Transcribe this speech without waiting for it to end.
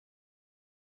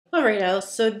Alright, Alice,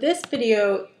 so this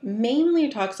video mainly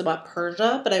talks about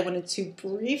Persia, but I wanted to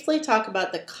briefly talk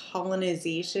about the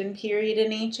colonization period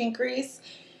in ancient Greece.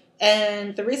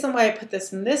 And the reason why I put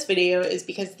this in this video is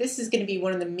because this is going to be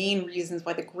one of the main reasons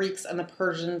why the Greeks and the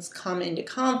Persians come into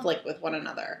conflict with one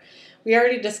another. We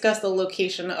already discussed the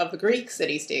location of the Greek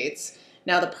city-states.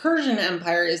 Now the Persian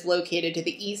Empire is located to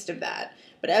the east of that.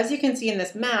 But as you can see in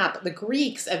this map, the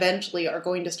Greeks eventually are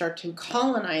going to start to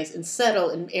colonize and settle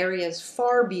in areas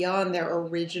far beyond their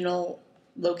original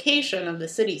location of the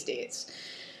city-states.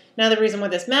 Now the reason why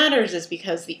this matters is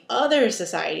because the other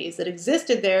societies that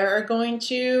existed there are going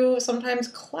to sometimes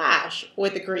clash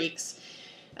with the Greeks.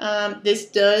 This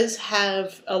does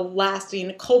have a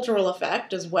lasting cultural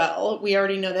effect as well. We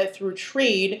already know that through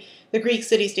trade, the Greek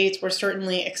city-states were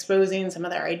certainly exposing some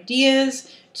of their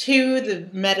ideas to the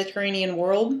Mediterranean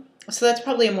world. So that's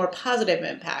probably a more positive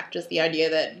impact, just the idea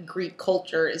that Greek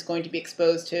culture is going to be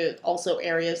exposed to also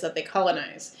areas that they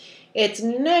colonize. It's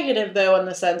negative, though, in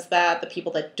the sense that the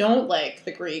people that don't like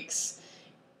the Greeks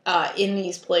in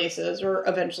these places are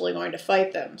eventually going to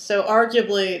fight them. So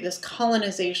arguably, this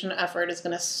colonization effort is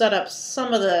going to set up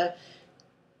some of the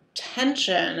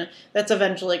tension that's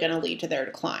eventually going to lead to their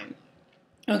decline.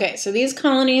 Okay, so these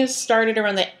colonies started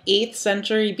around the 8th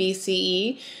century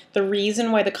BCE. The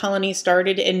reason why the colonies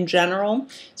started in general,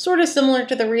 sort of similar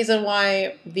to the reason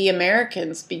why the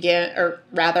Americans began, or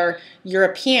rather,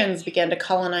 Europeans began to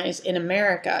colonize in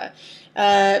America.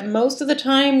 Most of the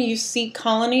time you seek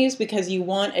colonies because you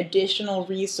want additional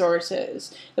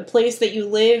resources. The place that you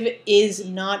live is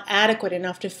not adequate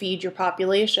enough to feed your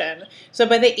population. So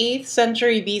by the 8th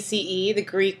century BCE, the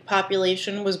Greek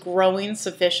population was growing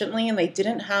sufficiently and they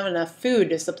didn't have enough food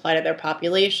to supply to their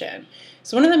population.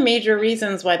 So one of the major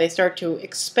reasons why they start to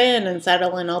expand and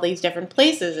settle in all these different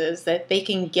places is that they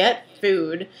can get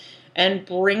food and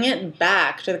bring it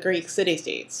back to the Greek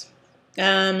city-states.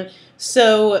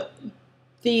 So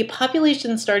the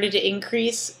population started to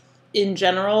increase in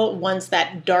general once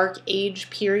that Dark Age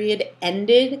period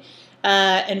ended,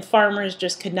 and farmers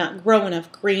just could not grow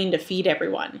enough grain to feed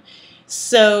everyone.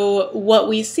 So what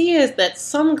we see is that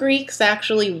some Greeks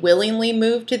actually willingly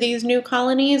moved to these new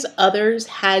colonies. Others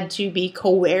had to be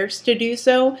coerced to do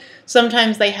so.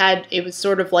 Sometimes it was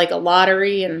sort of like a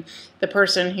lottery, and the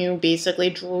person who basically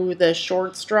drew the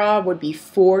short straw would be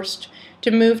forced to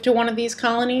move to one of these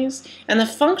colonies. And the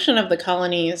function of the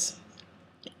colonies,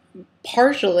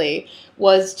 partially,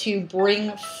 was to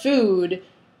bring food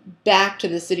back to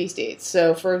the city-states.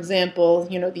 So, for example,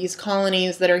 these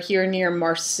colonies that are here near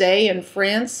Marseille in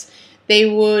France, they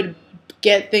would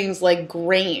get things like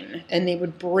grain, and they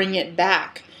would bring it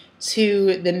back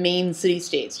to the main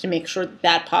city-states to make sure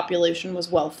that population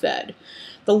was well fed.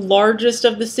 The largest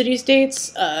of the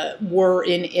city-states were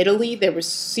in Italy. There was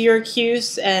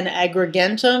Syracuse and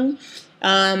Agrigentum.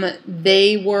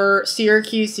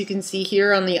 Syracuse, you can see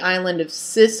here on the island of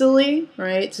Sicily,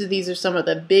 right? So these are some of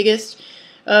the biggest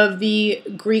of the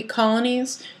Greek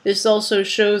colonies. This also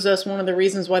shows us one of the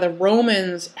reasons why the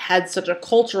Romans had such a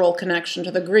cultural connection to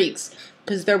the Greeks,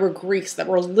 because there were Greeks that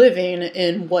were living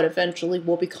in what eventually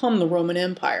will become the Roman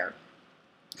Empire.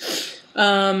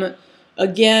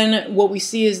 Again, what we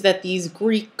see is that these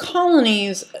Greek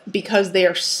colonies, because they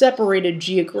are separated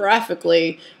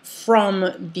geographically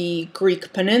from the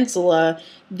Greek peninsula,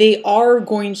 they are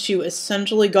going to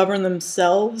essentially govern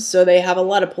themselves, so they have a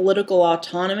lot of political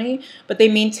autonomy, but they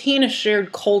maintain a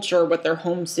shared culture with their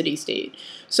home city-state.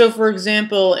 So, for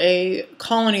example, a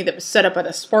colony that was set up by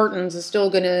the Spartans is still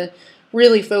going to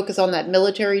really focus on that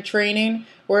military training,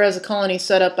 whereas a colony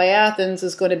set up by Athens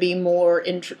is going to be more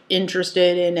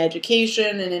interested in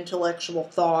education and intellectual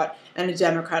thought and a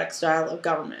democratic style of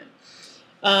government.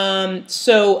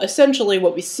 So essentially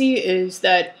what we see is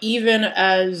that even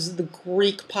as the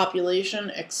Greek population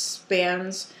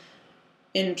expands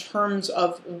in terms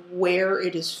of where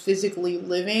it is physically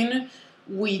living,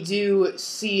 we do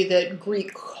see that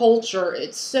Greek culture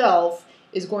itself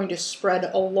is going to spread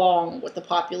along with the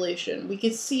population. We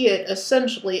could see it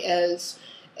essentially as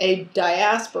a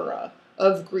diaspora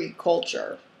of Greek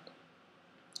culture.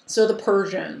 So the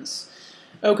Persians.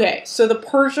 Okay, so the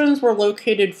Persians were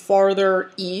located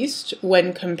farther east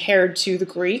when compared to the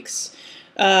Greeks.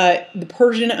 The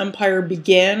Persian Empire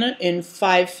began in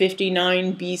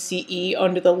 559 BCE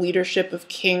under the leadership of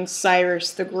King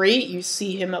Cyrus the Great. You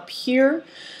see him up here.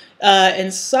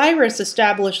 And Cyrus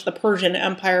established the Persian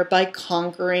Empire by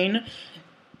conquering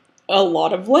a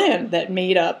lot of land that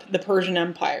made up the Persian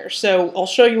Empire. So I'll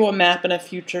show you a map in a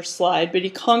future slide, but he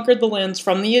conquered the lands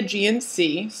from the Aegean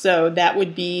Sea, so that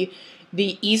would be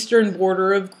the eastern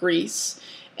border of Greece,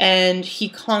 and he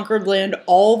conquered land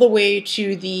all the way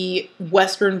to the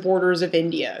western borders of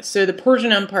India. So the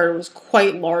Persian Empire was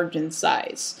quite large in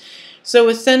size. So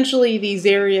essentially these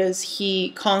areas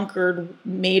he conquered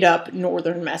made up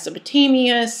northern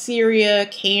Mesopotamia, Syria,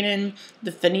 Canaan,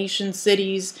 the Phoenician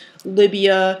cities,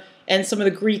 Libya, and some of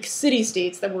the Greek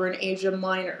city-states that were in Asia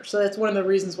Minor. So that's one of the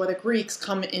reasons why the Greeks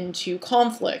come into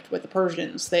conflict with the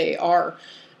Persians. They are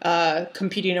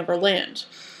competing over land.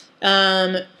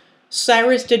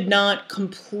 Cyrus did not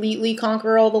completely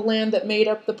conquer all the land that made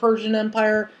up the Persian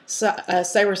Empire.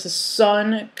 Cyrus's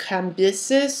son,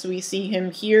 Cambyses, we see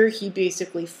him here, he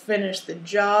basically finished the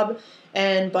job,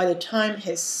 and by the time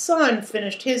his son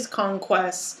finished his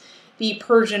conquests, the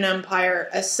Persian Empire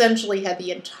essentially had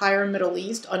the entire Middle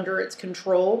East under its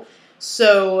control.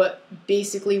 So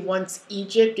basically once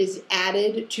Egypt is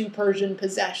added to Persian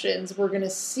possessions, we're going to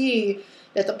see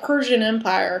that the Persian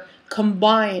Empire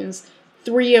combines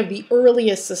three of the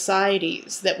earliest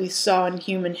societies that we saw in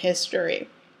human history.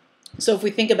 So if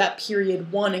we think about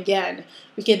period 1 again,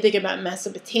 we can think about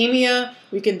Mesopotamia,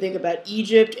 we can think about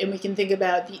Egypt, and we can think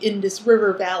about the Indus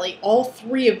River Valley. All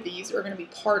three of these are going to be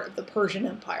part of the Persian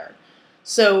Empire.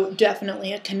 So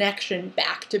definitely a connection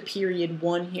back to period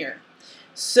 1 here.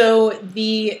 So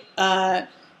the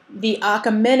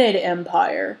Achaemenid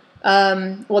Empire,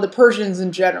 well, the Persians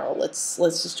in general. Let's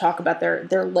just talk about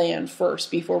their land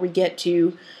first before we get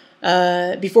to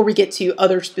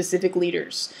other specific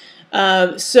leaders.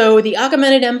 So the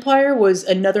Achaemenid Empire was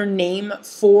another name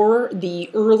for the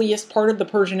earliest part of the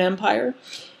Persian Empire.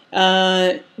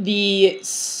 The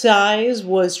size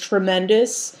was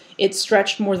tremendous. It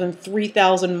stretched more than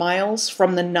 3,000 miles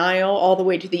from the Nile all the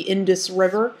way to the Indus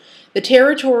River. The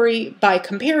territory, by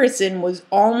comparison, was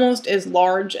almost as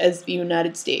large as the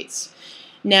United States.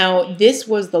 Now, this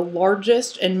was the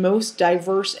largest and most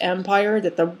diverse empire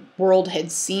that the world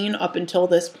had seen up until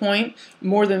this point.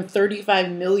 More than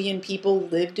 35 million people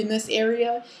lived in this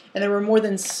area, and there were more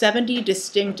than 70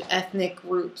 distinct ethnic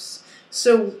groups.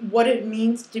 So what it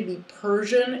means to be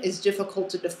Persian is difficult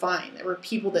to define. There were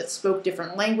people that spoke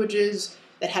different languages,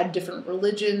 that had different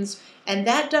religions, and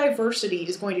that diversity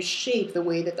is going to shape the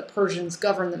way that the Persians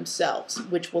govern themselves,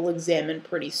 which we'll examine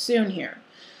pretty soon here.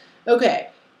 Okay,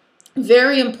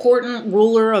 very important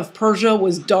ruler of Persia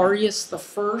was Darius the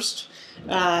First.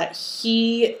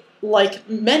 He, like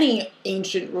many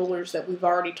ancient rulers that we've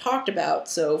already talked about,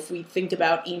 so if we think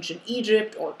about ancient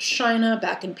Egypt or China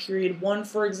back in period 1,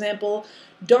 for example,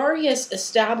 Darius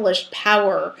established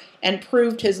power and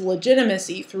proved his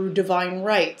legitimacy through divine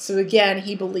right. So again,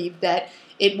 he believed that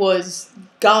it was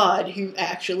God who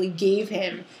actually gave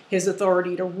him his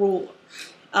authority to rule.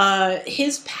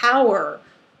 His power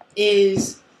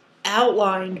is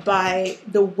outlined by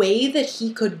the way that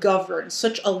he could govern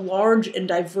such a large and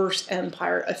diverse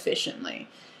empire efficiently.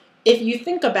 If you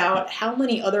think about how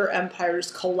many other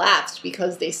empires collapsed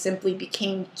because they simply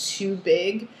became too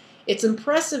big, it's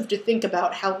impressive to think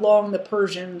about how long the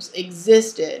Persians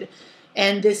existed,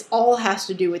 and this all has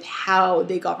to do with how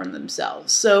they govern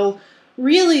themselves. So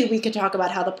really, we could talk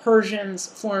about how the Persians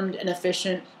formed an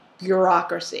efficient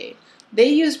bureaucracy. They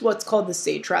used what's called the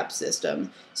satrap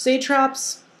system.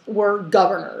 Satraps were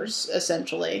governors,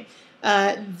 essentially.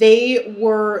 They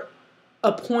were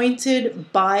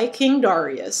appointed by King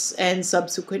Darius and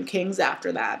subsequent kings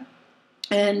after that.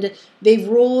 And they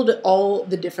ruled all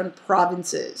the different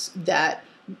provinces that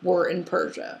were in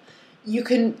Persia. You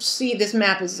can see this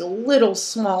map is a little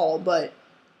small, but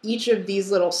each of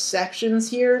these little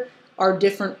sections here are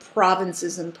different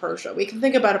provinces in Persia. We can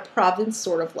think about a province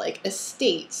sort of like a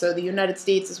state. So the United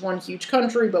States is one huge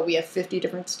country, but we have 50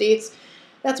 different states.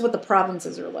 That's what the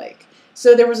provinces are like.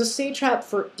 So there was a satrap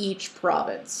for each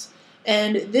province.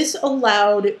 And this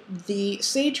allowed the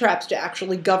satraps to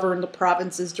actually govern the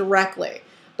provinces directly.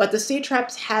 But the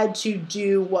satraps had to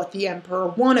do what the emperor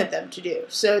wanted them to do.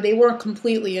 So they weren't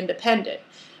completely independent.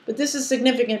 But this is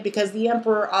significant because the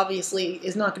emperor obviously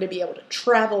is not going to be able to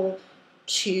travel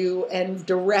to and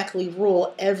directly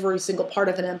rule every single part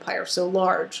of an empire so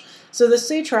large. So the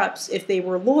satraps, if they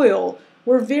were loyal,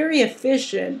 were very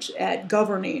efficient at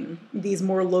governing these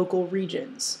more local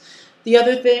regions. The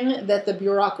other thing that the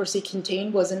bureaucracy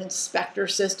contained was an inspector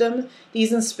system.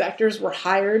 These inspectors were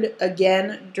hired,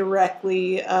 again,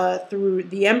 directly through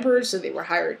the emperor, so they were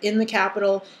hired in the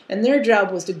capital, and their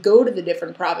job was to go to the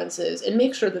different provinces and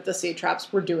make sure that the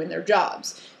satraps were doing their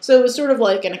jobs. So it was sort of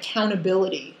like an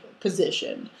accountability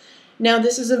position. Now,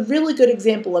 this is a really good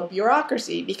example of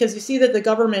bureaucracy because you see that the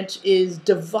government is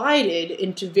divided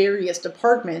into various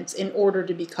departments in order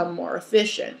to become more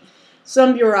efficient.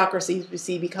 Some bureaucracies we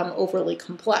see become overly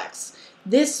complex.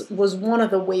 This was one of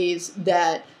the ways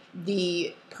that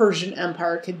the Persian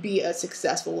Empire could be as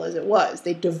successful as it was.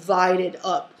 They divided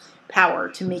up power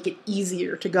to make it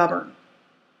easier to govern.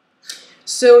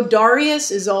 So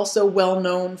Darius is also well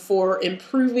known for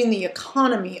improving the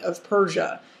economy of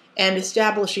Persia and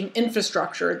establishing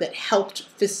infrastructure that helped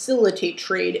facilitate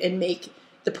trade and make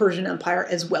the Persian Empire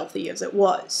as wealthy as it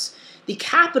was. The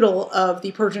capital of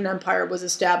the Persian Empire was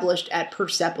established at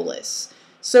Persepolis.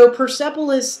 So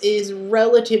Persepolis is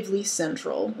relatively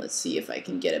central. Let's see if I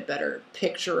can get a better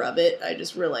picture of it. I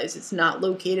just realized it's not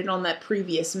located on that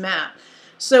previous map.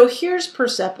 So here's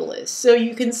Persepolis. So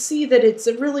you can see that it's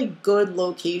a really good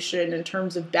location in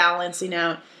terms of balancing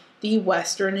out the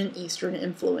Western and Eastern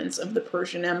influence of the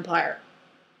Persian Empire.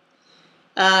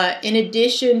 In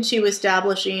addition to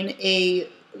establishing a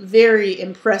very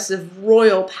impressive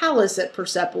royal palace at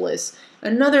Persepolis,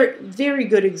 another very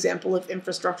good example of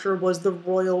infrastructure was the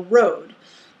Royal Road.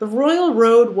 The Royal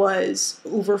Road was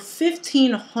over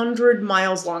 1,500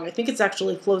 miles long. I think it's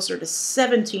actually closer to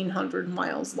 1,700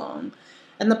 miles long.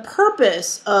 And the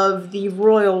purpose of the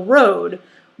Royal Road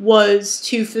was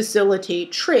to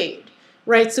facilitate trade,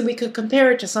 right? So we could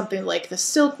compare it to something like the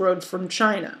Silk Road from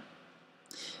China.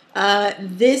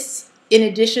 This, in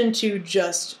addition to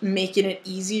just making it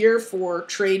easier for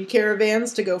trade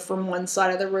caravans to go from one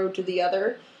side of the road to the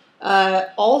other,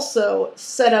 also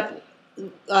set up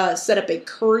a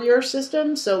courier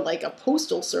system, so like a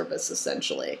postal service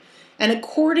essentially. And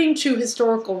according to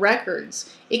historical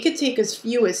records, it could take as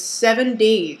few as 7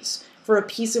 days for a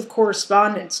piece of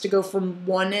correspondence to go from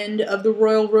one end of the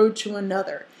Royal Road to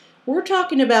another. We're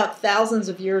talking about thousands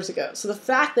of years ago. So the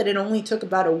fact that it only took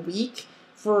about a week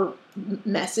for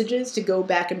messages to go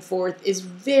back and forth is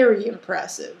very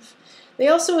impressive. They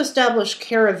also established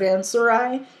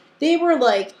caravanserai. They were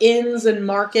like inns and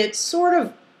markets, sort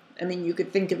of, I mean, you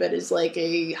could think of it as like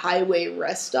a highway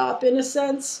rest stop in a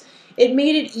sense. It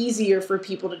made it easier for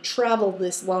people to travel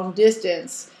this long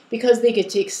distance because they could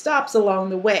take stops along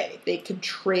the way. They could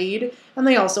trade, and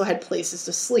they also had places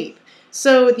to sleep.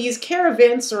 So these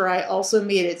caravanserai also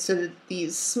made it so that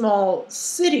these small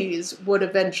cities would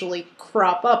eventually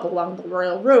crop up along the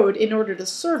Royal Road in order to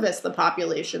service the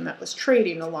population that was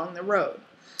trading along the road.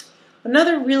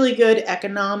 Another really good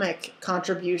economic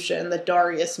contribution that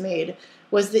Darius made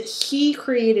was that he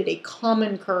created a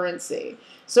common currency.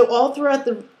 So all throughout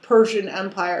the Persian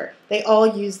Empire, they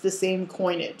all used the same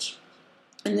coinage.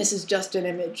 And this is just an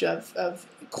image of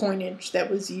coinage that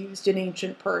was used in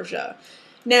ancient Persia.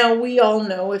 Now, we all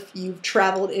know, if you've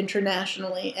traveled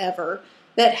internationally ever,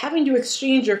 that having to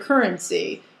exchange your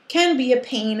currency can be a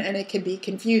pain and it can be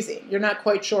confusing. You're not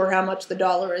quite sure how much the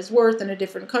dollar is worth in a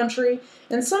different country,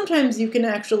 and sometimes you can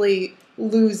actually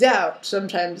lose out.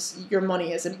 Sometimes your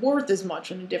money isn't worth as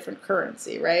much in a different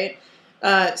currency, right?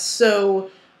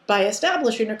 So by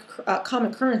establishing a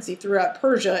common currency throughout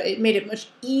Persia, it made it much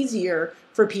easier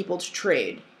for people to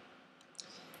trade.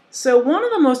 So one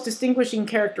of the most distinguishing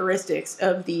characteristics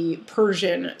of the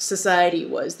Persian society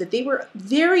was that they were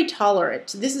very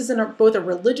tolerant. This is in both a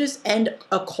religious and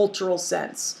a cultural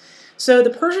sense. So the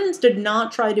Persians did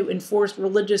not try to enforce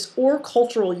religious or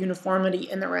cultural uniformity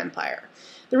in their empire.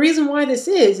 The reason why this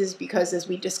is because, as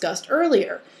we discussed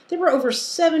earlier, there were over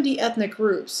 70 ethnic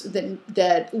groups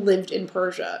that lived in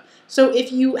Persia. So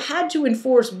if you had to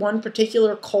enforce one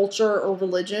particular culture or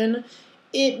religion,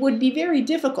 it would be very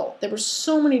difficult. There were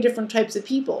so many different types of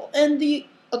people, and the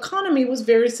economy was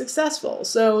very successful.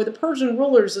 So the Persian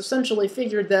rulers essentially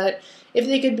figured that if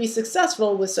they could be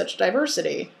successful with such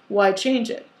diversity, why change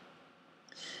it?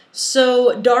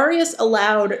 So Darius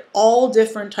allowed all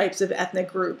different types of ethnic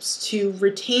groups to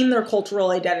retain their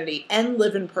cultural identity and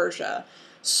live in Persia,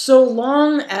 so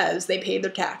long as they paid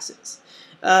their taxes.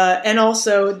 And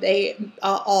also,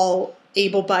 all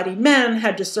able-bodied men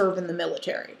had to serve in the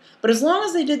military. But as long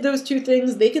as they did those two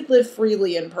things, they could live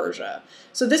freely in Persia.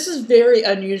 So this is very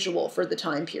unusual for the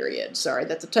time period. Sorry,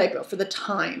 that's a typo. For the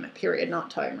time period, not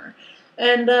timer.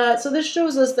 And so this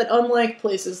shows us that unlike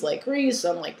places like Greece,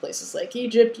 unlike places like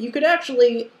Egypt, you could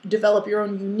actually develop your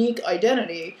own unique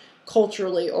identity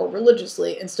culturally or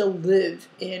religiously and still live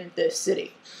in this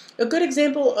city. A good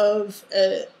example of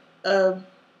a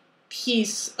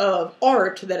piece of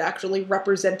art that actually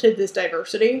represented this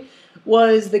diversity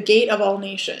was the Gate of All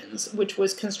Nations, which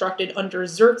was constructed under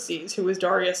Xerxes, who was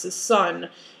Darius's son.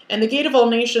 And the Gate of All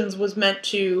Nations was meant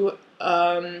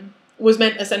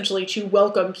essentially to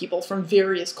welcome people from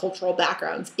various cultural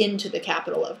backgrounds into the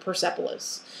capital of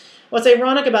Persepolis. What's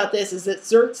ironic about this is that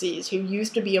Xerxes, who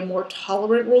used to be a more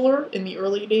tolerant ruler in the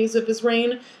early days of his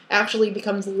reign, actually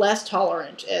becomes less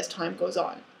tolerant as time goes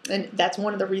on. And that's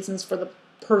one of the reasons for the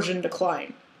Persian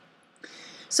decline.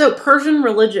 So, Persian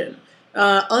religion.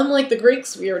 Unlike the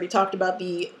Greeks, we already talked about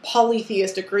the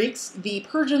polytheistic Greeks, the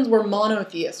Persians were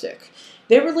monotheistic.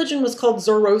 Their religion was called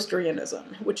Zoroastrianism,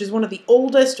 which is one of the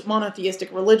oldest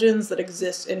monotheistic religions that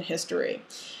exists in history.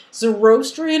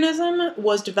 Zoroastrianism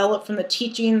was developed from the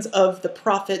teachings of the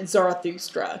prophet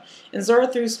Zarathustra, and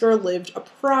Zarathustra lived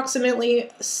approximately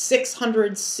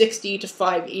 660 to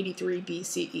 583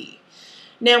 BCE.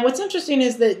 Now, what's interesting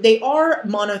is that they are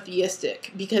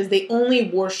monotheistic because they only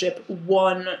worship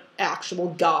one actual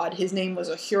god. His name was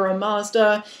Ahura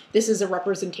Mazda. This is a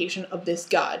representation of this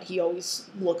god. He always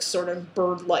looks sort of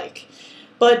bird-like.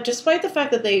 But despite the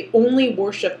fact that they only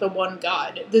worship the one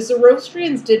god, the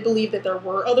Zoroastrians did believe that there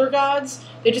were other gods.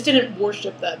 They just didn't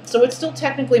worship them. So it's still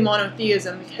technically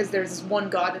monotheism because there's this one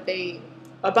god that they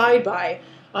abide by,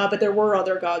 but there were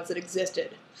other gods that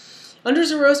existed. Under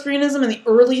Zoroastrianism, in the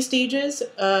early stages,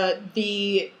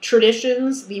 the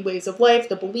traditions, the ways of life,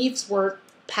 the beliefs were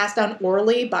passed down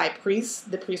orally by priests.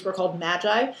 The priests were called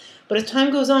magi. But as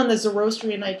time goes on, the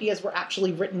Zoroastrian ideas were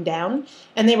actually written down,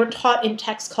 and they were taught in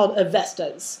texts called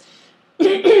Avestas.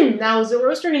 Now,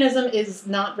 Zoroastrianism is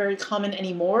not very common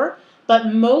anymore,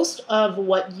 but most of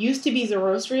what used to be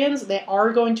Zoroastrians, they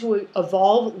are going to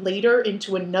evolve later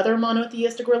into another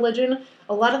monotheistic religion.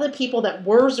 A lot of the people that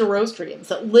were Zoroastrians,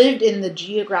 that lived in the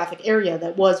geographic area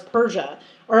that was Persia,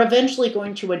 are eventually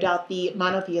going to adopt the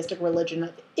monotheistic religion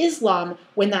of Islam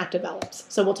when that develops.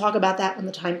 So we'll talk about that when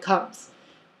the time comes.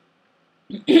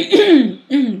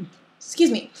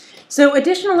 Excuse me. So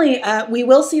additionally, we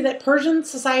will see that Persian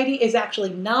society is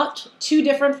actually not too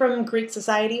different from Greek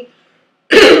society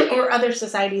or other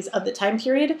societies of the time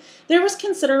period. There was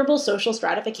considerable social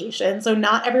stratification, so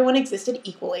not everyone existed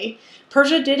equally.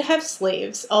 Persia did have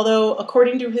slaves, although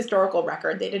according to historical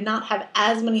record, they did not have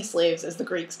as many slaves as the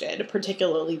Greeks did,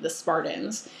 particularly the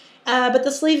Spartans. But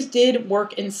the slaves did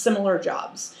work in similar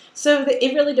jobs, so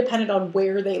it really depended on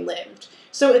where they lived.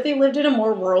 So if they lived in a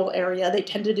more rural area, they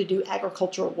tended to do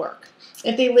agricultural work.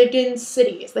 If they lived in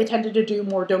cities, they tended to do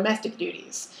more domestic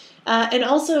duties. And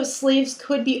also, slaves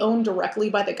could be owned directly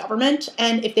by the government,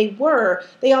 and if they were,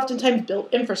 they oftentimes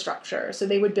built infrastructure. So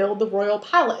they would build the royal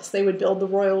palace, they would build the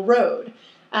royal road.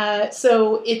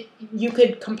 So you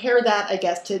could compare that, I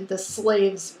guess, to the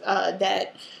slaves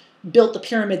that built the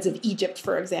pyramids of Egypt,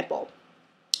 for example.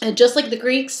 And just like the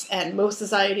Greeks, and most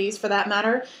societies for that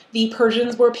matter, the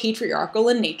Persians were patriarchal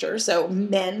in nature, so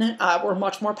men were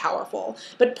much more powerful.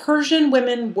 But Persian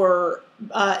women were,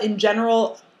 in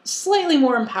general, slightly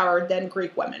more empowered than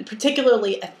Greek women,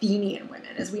 particularly Athenian women.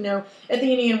 As we know,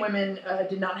 Athenian women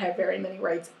did not have very many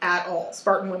rights at all.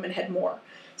 Spartan women had more.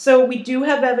 So we do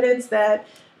have evidence that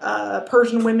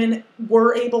Persian women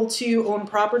were able to own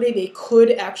property. They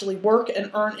could actually work and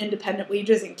earn independent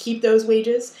wages and keep those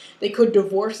wages. They could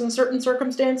divorce in certain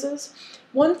circumstances.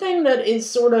 One thing that is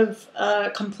sort of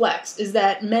complex is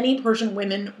that many Persian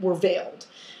women were veiled.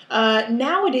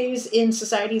 Nowadays, in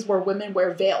societies where women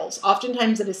wear veils,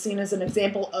 oftentimes it is seen as an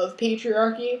example of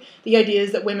patriarchy. The idea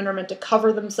is that women are meant to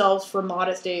cover themselves for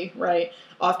modesty, right?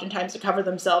 Oftentimes to cover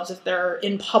themselves if they're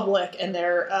in public and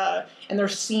they're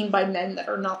seen by men that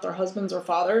are not their husbands or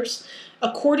fathers.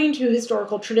 According to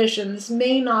historical tradition, this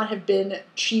may not have been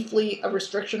chiefly a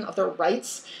restriction of their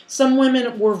rights. Some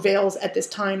women wore veils at this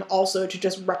time also to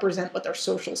just represent what their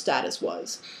social status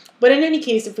was. But in any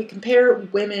case, if we compare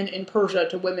women in Persia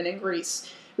to women in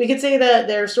Greece, we could say that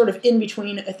they're sort of in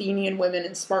between Athenian women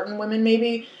and Spartan women,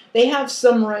 maybe. They have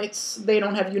some rights. They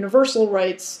don't have universal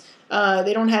rights.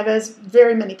 They don't have as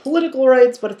very many political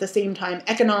rights, but at the same time,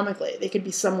 economically, they could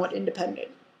be somewhat independent.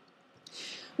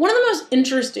 One of the most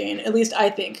interesting, at least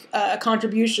I think,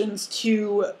 contributions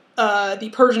to the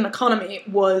Persian economy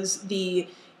was the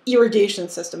irrigation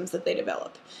systems that they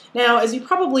develop. Now, as you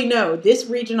probably know, this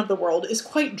region of the world is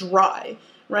quite dry,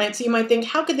 right? So you might think,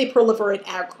 how could they proliferate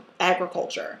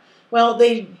agriculture? Well,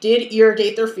 they did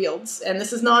irrigate their fields, and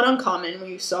this is not uncommon.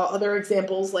 We saw other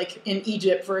examples, like in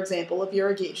Egypt, for example, of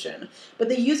irrigation. But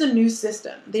they use a new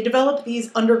system. They developed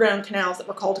these underground canals that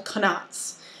were called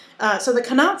qanats. So the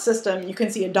qanat system, you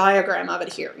can see a diagram of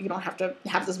it here. You don't have to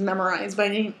have this memorized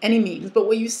by any means, but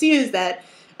what you see is that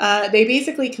they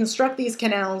basically construct these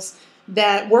canals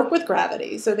that work with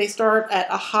gravity. So they start at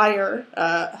a higher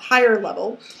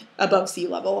level, above sea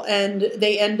level, and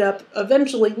they end up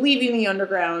eventually leaving the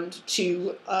underground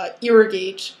to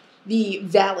irrigate the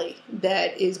valley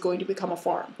that is going to become a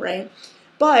farm, right?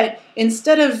 But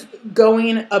instead of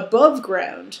going above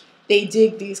ground, they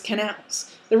dig these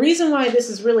canals. The reason why this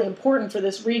is really important for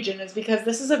this region is because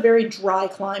this is a very dry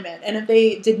climate, and if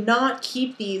they did not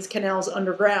keep these canals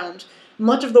underground,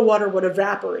 much of the water would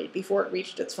evaporate before it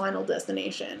reached its final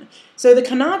destination. So the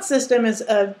Qanat system is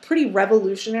a pretty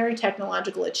revolutionary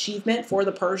technological achievement for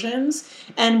the Persians.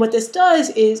 And what this does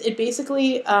is it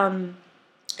basically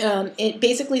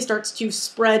starts to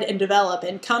spread and develop,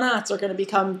 and Qanats are going to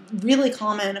become really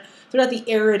common throughout the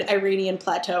arid Iranian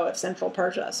plateau of central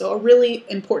Persia. So a really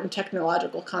important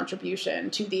technological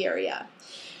contribution to the area.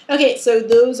 Okay, so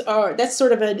that's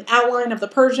sort of an outline of the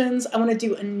Persians. I want to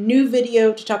do a new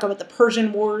video to talk about the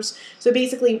Persian Wars. So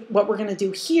basically what we're going to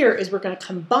do here is we're going to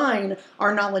combine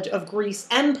our knowledge of Greece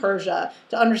and Persia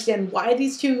to understand why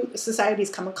these two societies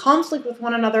come in conflict with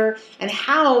one another and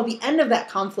how the end of that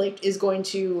conflict is going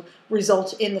to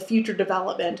result in the future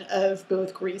development of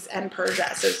both Greece and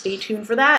Persia. So stay tuned for that.